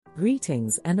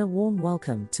Greetings and a warm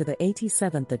welcome to the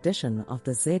 87th edition of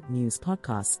the Z News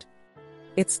Podcast.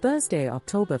 It's Thursday,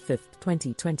 October 5th,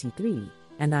 2023,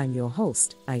 and I'm your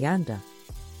host, Ayanda.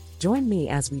 Join me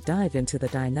as we dive into the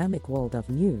dynamic world of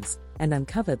news and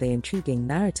uncover the intriguing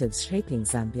narratives shaping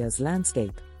Zambia's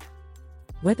landscape.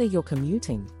 Whether you're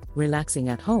commuting, relaxing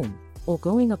at home, or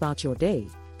going about your day,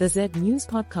 the Z News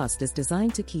Podcast is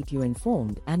designed to keep you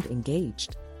informed and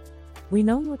engaged. We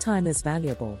know your time is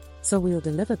valuable, so we'll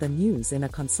deliver the news in a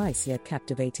concise yet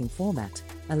captivating format,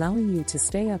 allowing you to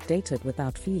stay updated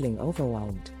without feeling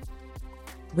overwhelmed.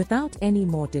 Without any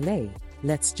more delay,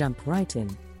 let's jump right in.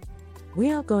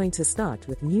 We are going to start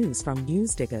with news from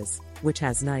Newsdiggers, which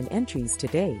has 9 entries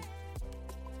today.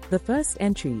 The first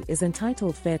entry is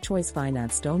entitled Fair Choice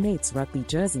Finance donates rugby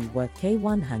jersey worth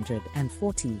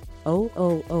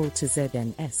K140,000 to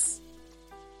ZNS.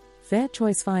 Fair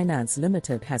Choice Finance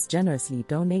Limited has generously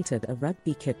donated a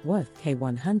rugby kit worth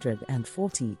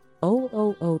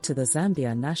K140,000 to the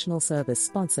Zambia National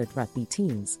Service-sponsored rugby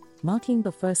teams, marking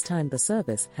the first time the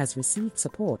service has received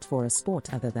support for a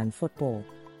sport other than football.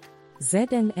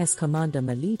 ZNS Commander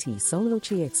Maliti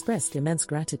Solochi expressed immense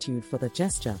gratitude for the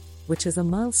gesture, which is a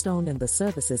milestone in the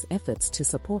service's efforts to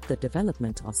support the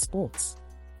development of sports.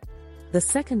 The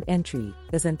second entry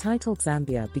is entitled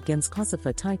Zambia begins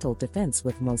COSAFA title defense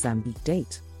with Mozambique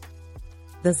date.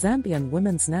 The Zambian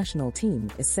women's national team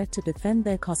is set to defend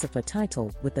their COSAFA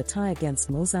title with the tie against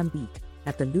Mozambique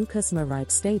at the Lucas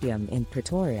Marite Stadium in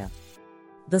Pretoria.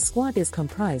 The squad is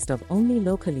comprised of only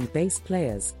locally based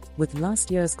players, with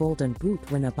last year's Golden Boot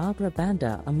winner Barbara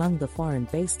Banda among the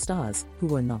foreign-based stars who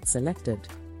were not selected.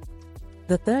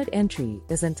 The third entry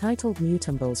is entitled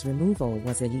Mutombo's removal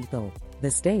was illegal.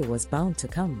 This day was bound to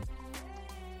come.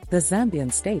 The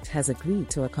Zambian state has agreed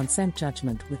to a consent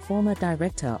judgment with former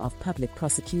Director of Public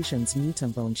Prosecutions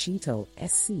Mutombo Ntshito,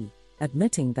 SC,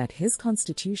 admitting that his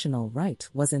constitutional right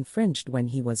was infringed when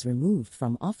he was removed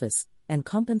from office, and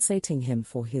compensating him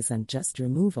for his unjust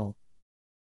removal.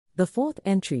 The fourth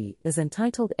entry is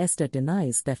entitled Esther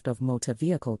denies theft of motor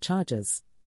vehicle charges.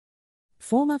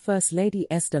 Former First Lady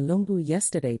Esther Lungu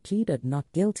yesterday pleaded not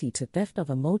guilty to theft of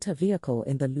a motor vehicle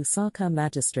in the Lusaka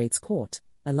Magistrates Court,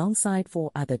 alongside 4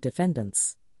 other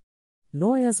defendants.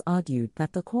 Lawyers argued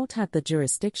that the court had the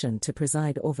jurisdiction to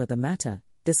preside over the matter,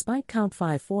 despite Count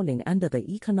 5 falling under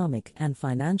the Economic and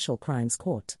Financial Crimes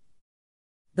Court.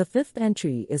 The fifth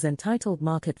entry is entitled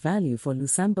Market Value for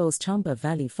Lusambo's Chamba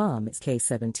Valley Farm is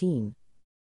K17.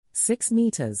 6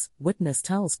 meters, witness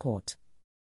tells court.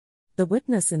 The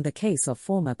witness in the case of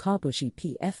former Kabushi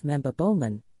PF member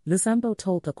Bowman, Lusambo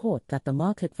told the court that the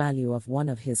market value of one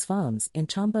of his farms in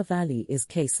Chamba Valley is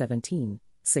K17,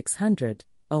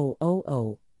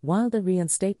 600,000, while the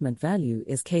reinstatement value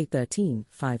is K13,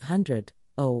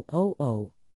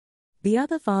 500,000. The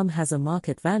other farm has a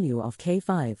market value of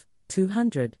K5,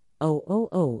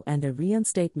 200,000 and a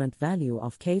reinstatement value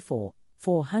of K4,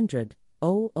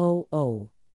 400,000.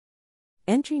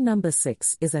 Entry number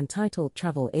 6 is entitled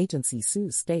Travel Agency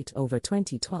Sues State over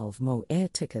 2012 Mo Air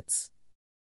Tickets.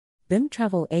 BIM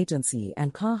Travel Agency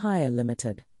and Car Hire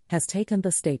Limited has taken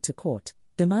the state to court,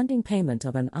 demanding payment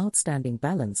of an outstanding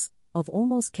balance of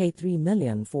almost K3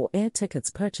 million for air tickets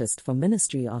purchased for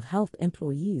Ministry of Health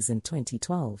employees in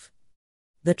 2012.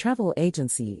 The travel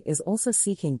agency is also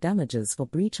seeking damages for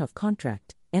breach of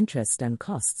contract, interest and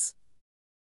costs.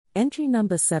 Entry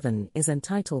number 7 is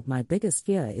entitled My Biggest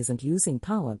Fear Isn't Losing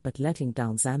Power But Letting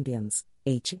Down Zambians,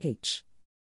 HH.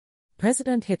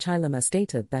 President Hichilema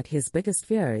stated that his biggest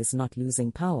fear is not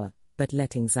losing power, but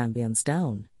letting Zambians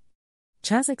down.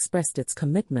 Chas expressed its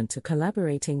commitment to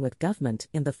collaborating with government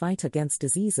in the fight against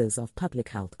diseases of public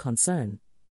health concern.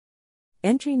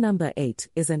 Entry number 8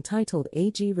 is entitled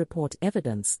AG Report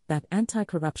Evidence That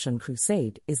Anti-Corruption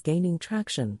Crusade is Gaining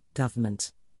Traction,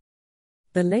 Government.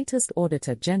 The latest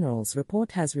Auditor General's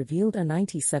report has revealed a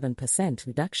 97%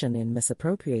 reduction in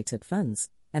misappropriated funds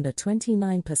and a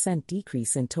 29%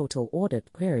 decrease in total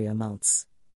audit query amounts.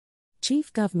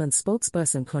 Chief Government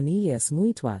Spokesperson Cornelius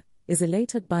Muitwa is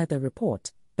elated by the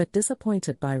report, but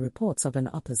disappointed by reports of an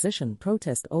opposition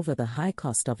protest over the high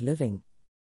cost of living.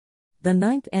 The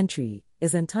 9th entry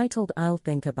is entitled I'll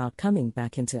Think About Coming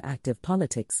Back into Active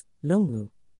Politics, Lungu.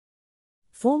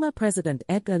 Former President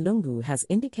Edgar Lungu has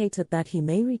indicated that he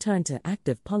may return to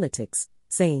active politics,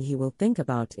 saying he will think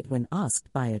about it when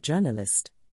asked by a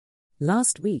journalist.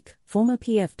 Last week, former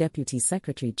PF Deputy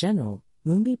Secretary General,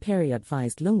 Mumbi Peri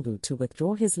advised Lungu to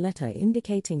withdraw his letter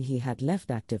indicating he had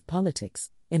left active politics,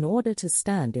 in order to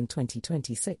stand in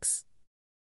 2026.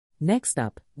 Next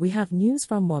up, we have news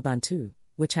from Mwabantu,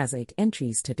 which has 8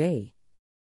 entries today.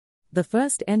 The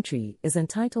first entry is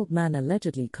entitled Man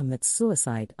Allegedly Commits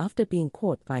Suicide After Being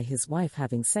Caught by His Wife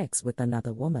Having Sex with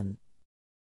Another Woman.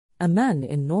 A man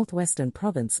in Northwestern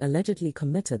Province allegedly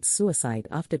committed suicide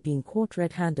after being caught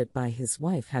red-handed by his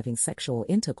wife having sexual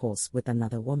intercourse with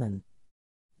another woman.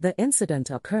 The incident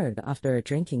occurred after a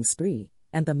drinking spree,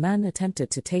 and the man attempted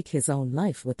to take his own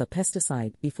life with a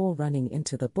pesticide before running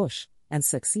into the bush and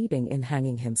succeeding in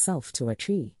hanging himself to a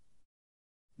tree.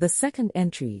 The second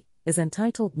entry is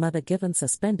entitled Mother Given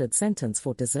Suspended Sentence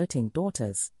for Deserting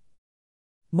Daughters.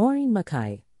 Maureen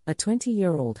Mackay, a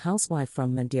 20-year-old housewife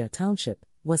from Mandir Township,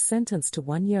 was sentenced to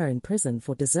 1 year in prison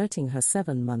for deserting her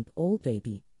 7-month-old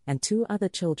baby and 2 other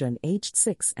children aged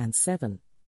 6 and 7.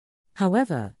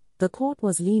 However, the court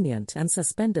was lenient and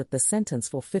suspended the sentence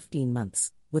for 15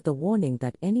 months, with a warning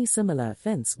that any similar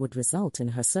offense would result in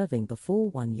her serving the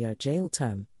full 1-year jail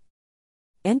term.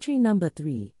 Entry number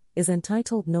 3 is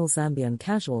entitled No Zambian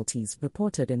Casualties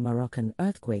Reported in Moroccan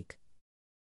Earthquake.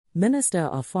 Minister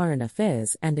of Foreign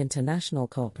Affairs and International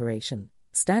Cooperation,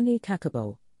 Stanley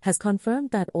Kakabo, has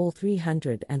confirmed that all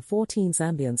 314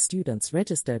 Zambian students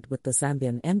registered with the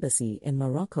Zambian embassy in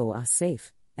Morocco are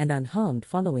safe and unharmed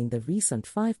following the recent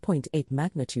 5.8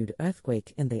 magnitude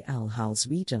earthquake in the Al House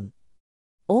region.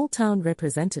 All town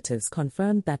representatives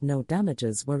confirmed that no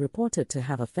damages were reported to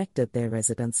have affected their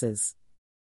residences.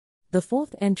 The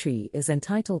fourth entry is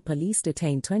entitled Police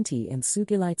Detain 20 in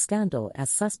Sugilite Scandal as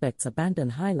Suspects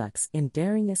Abandon Hilux in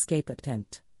Daring Escape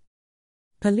Attempt.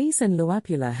 Police in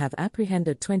Luapula have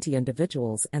apprehended 20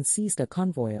 individuals and seized a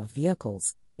convoy of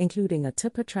vehicles, including a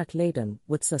tipper truck laden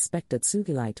with suspected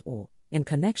Sugilite ore, in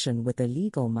connection with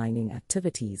illegal mining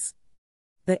activities.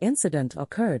 The incident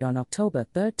occurred on October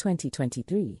 3,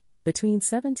 2023, between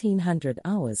 1700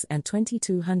 hours and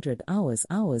 2200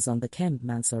 hours on the Kemp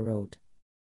Mansa Road.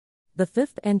 The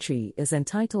fifth entry is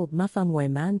entitled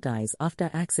Mafamwe Man Dies After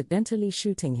Accidentally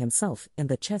Shooting Himself in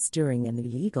the Chest During an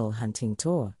Illegal Hunting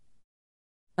Tour.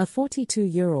 A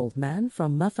 42-year-old man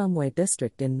from Mafamwe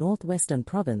district in Northwestern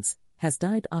Province has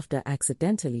died after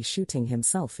accidentally shooting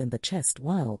himself in the chest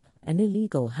while an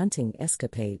illegal hunting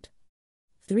escapade.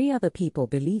 3 other people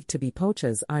believed to be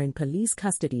poachers are in police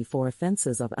custody for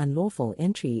offenses of unlawful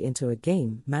entry into a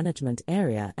game management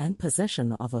area and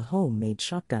possession of a homemade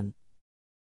shotgun.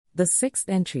 The sixth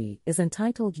entry is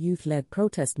entitled Youth-Led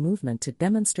Protest Movement to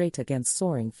Demonstrate Against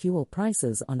Soaring Fuel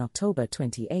Prices on October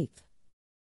 28.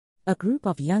 A group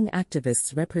of young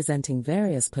activists representing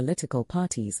various political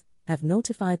parties have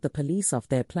notified the police of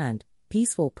their planned,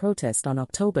 peaceful protest on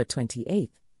October 28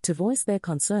 to voice their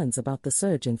concerns about the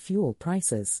surge in fuel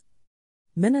prices.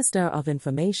 Minister of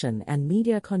Information and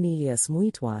Media Cornelius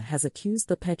Muitwa has accused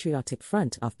the Patriotic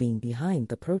Front of being behind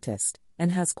the protest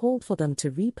and has called for them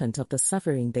to repent of the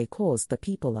suffering they caused the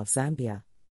people of Zambia.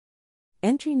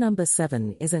 Entry number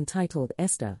 7 is entitled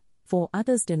Esther, 4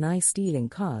 Others Deny Stealing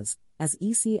Cars, as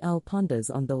ECL ponders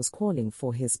on those calling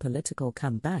for his political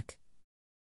comeback.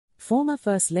 Former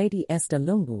First Lady Esther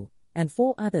Lungu and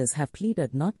 4 others have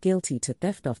pleaded not guilty to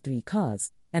theft of 3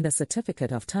 cars and a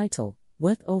certificate of title,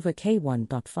 worth over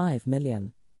K1.5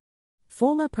 million.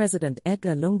 Former President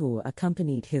Edgar Lungu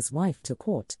accompanied his wife to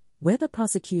court, where the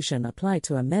prosecution applied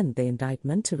to amend the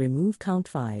indictment to remove Count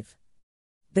 5.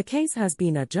 The case has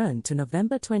been adjourned to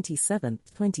November 27,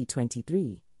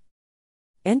 2023.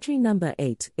 Entry number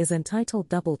 8 is entitled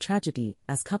Double Tragedy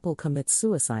as Couple Commits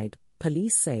Suicide,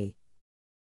 Police Say.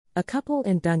 A couple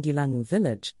in Dangilangu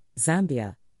Village,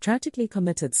 Zambia, tragically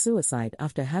committed suicide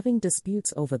after having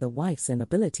disputes over the wife's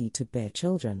inability to bear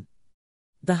children.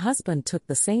 The husband took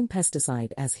the same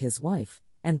pesticide as his wife,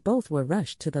 and both were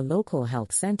rushed to the local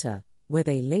health center, where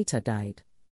they later died.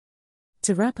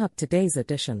 To wrap up today's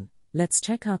edition, let's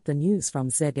check out the news from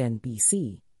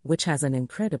ZNBC, which has an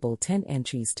incredible 10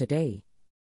 entries today.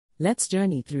 Let's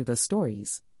journey through the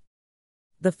stories.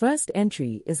 The first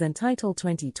entry is entitled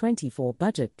 2024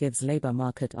 Budget Gives Labour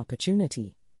Market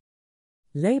Opportunity.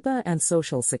 Labour and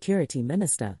Social Security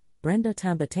Minister, Brenda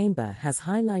Tambatemba has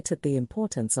highlighted the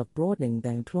importance of broadening the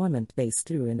employment base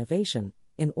through innovation,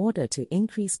 in order to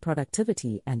increase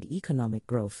productivity and economic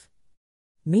growth.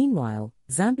 Meanwhile,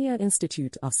 Zambia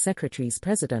Institute of Secretaries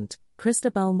President,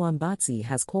 Christabel Mwambatsi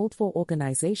has called for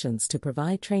organizations to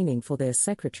provide training for their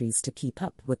secretaries to keep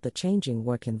up with the changing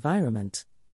work environment.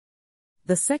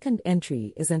 The second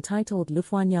entry is entitled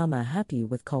Lufwanyama Happy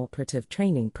with Cooperative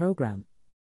Training Program.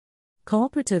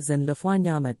 Cooperatives in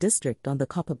Lufwanyama district on the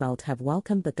Copperbelt have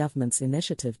welcomed the government's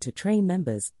initiative to train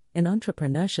members in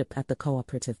entrepreneurship at the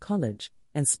Cooperative College,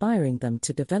 inspiring them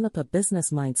to develop a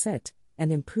business mindset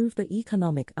and improve the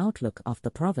economic outlook of the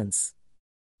province.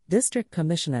 District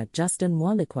Commissioner Justin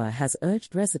Mwalikwa has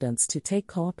urged residents to take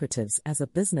cooperatives as a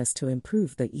business to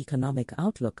improve the economic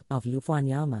outlook of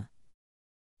Lufwanyama.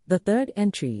 The third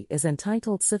entry is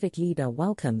entitled Civic Leader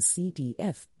Welcomes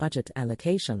CDF Budget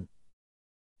Allocation.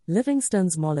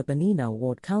 Livingston's Molobanina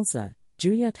Ward Councillor,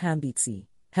 Juliet Hambitsi,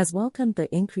 has welcomed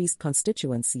the increased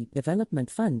Constituency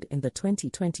Development Fund in the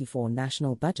 2024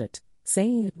 national budget,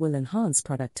 saying it will enhance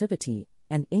productivity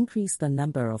and increase the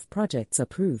number of projects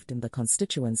approved in the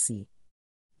constituency.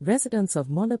 Residents of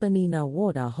Molobanina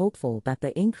Ward are hopeful that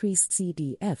the increased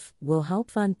CDF will help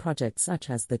fund projects such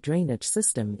as the drainage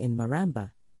system in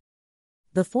Maramba.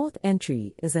 The fourth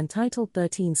entry is entitled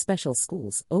 13 Special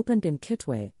Schools Opened in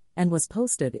Kitwe and was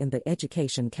posted in the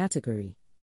Education category.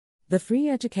 The free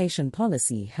education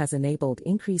policy has enabled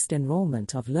increased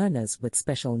enrollment of learners with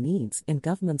special needs in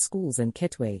government schools in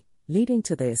Kitwe, leading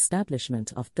to the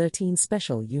establishment of 13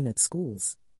 special unit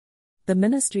schools. The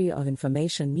Ministry of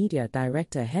Information Media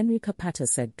Director Henry Kapata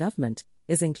said government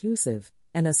is inclusive,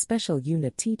 and a special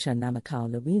unit teacher Namakau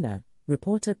Lawina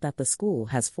reported that the school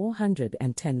has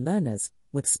 410 learners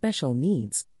with special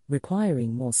needs,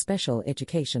 requiring more special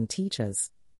education teachers.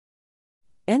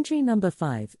 Entry number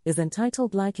 5 is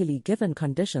entitled Likely Given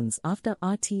Conditions After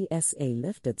RTSA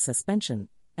Lifted Suspension,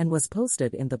 and was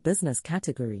posted in the Business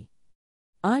category.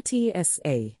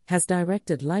 RTSA has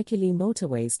directed Likely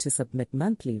Motorways to submit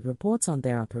monthly reports on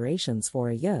their operations for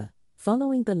a year,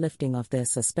 following the lifting of their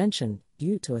suspension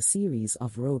due to a series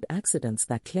of road accidents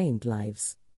that claimed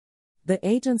lives. The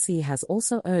agency has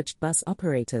also urged bus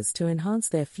operators to enhance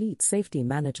their fleet safety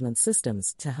management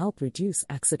systems to help reduce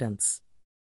accidents.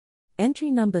 Entry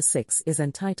number 6 is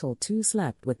entitled Two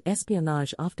Slapped with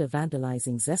Espionage After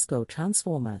Vandalizing Zesco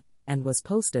Transformer, and was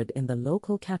posted in the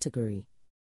Local category.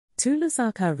 Two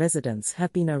Lusaka residents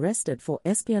have been arrested for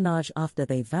espionage after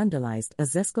they vandalized a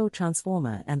Zesco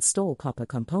transformer and stole copper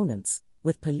components,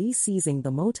 with police seizing the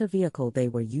motor vehicle they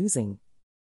were using.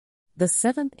 The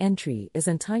seventh entry is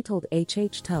entitled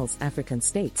HH Tells African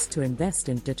States to Invest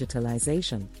in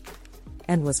Digitalization,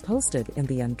 and was posted in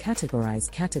the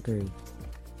Uncategorized category.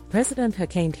 President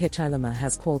Hakainde Hichilema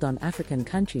has called on African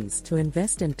countries to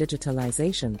invest in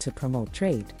digitalization to promote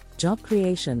trade, job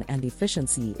creation and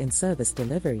efficiency in service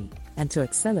delivery, and to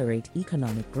accelerate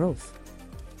economic growth.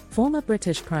 Former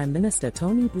British Prime Minister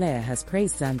Tony Blair has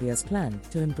praised Zambia's plan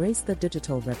to embrace the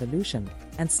digital revolution,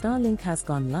 and Starlink has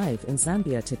gone live in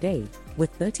Zambia today,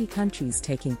 with 30 countries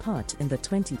taking part in the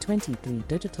 2023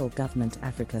 Digital Government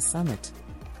Africa Summit.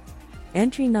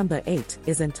 Entry number 8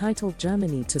 is entitled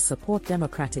Germany to Support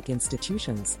Democratic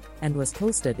Institutions, and was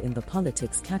posted in the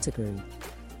Politics category.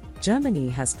 Germany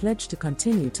has pledged to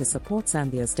continue to support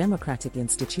Zambia's democratic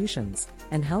institutions,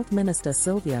 and Health Minister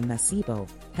Sylvia Masibo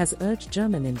has urged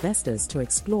German investors to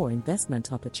explore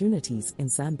investment opportunities in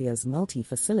Zambia's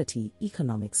multi-facility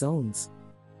economic zones.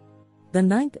 The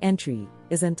ninth entry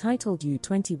is entitled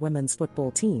U20 Women's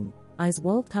Football Team Eyes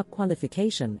World Cup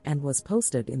Qualification, and was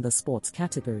posted in the Sports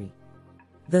category.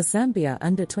 The Zambia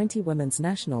Under-20 Women's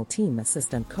National Team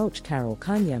assistant coach Carol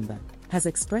Kanyemba has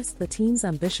expressed the team's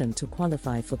ambition to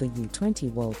qualify for the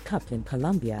U20 World Cup in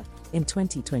Colombia in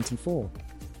 2024.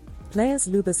 Players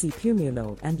Lubasi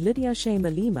Pumulo and Lydia Shea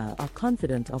Malima are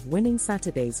confident of winning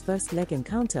Saturday's first leg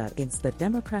encounter against the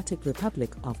Democratic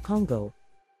Republic of Congo.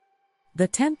 The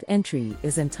 10th entry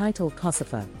is entitled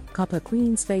Kosovo, Copper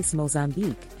Queens Face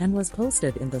Mozambique, and was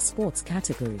posted in the Sports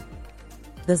category.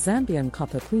 The Zambian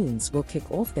Copper Queens will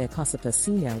kick off their Kosovo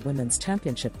Senior Women's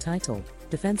Championship title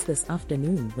defense this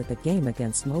afternoon with a game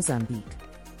against Mozambique.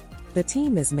 The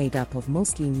team is made up of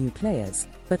mostly new players,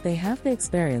 but they have the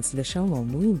experienced Lishomo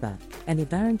Muimba and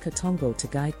Ibaran Katongo to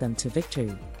guide them to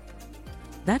victory.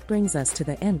 That brings us to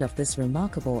the end of this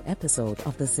remarkable episode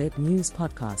of the Z News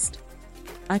podcast.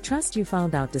 I trust you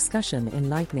found our discussion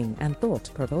enlightening and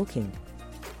thought-provoking.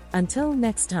 Until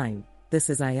next time, this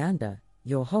is Ayanda,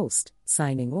 your host,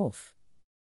 signing off.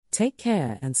 Take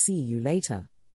care and see you later.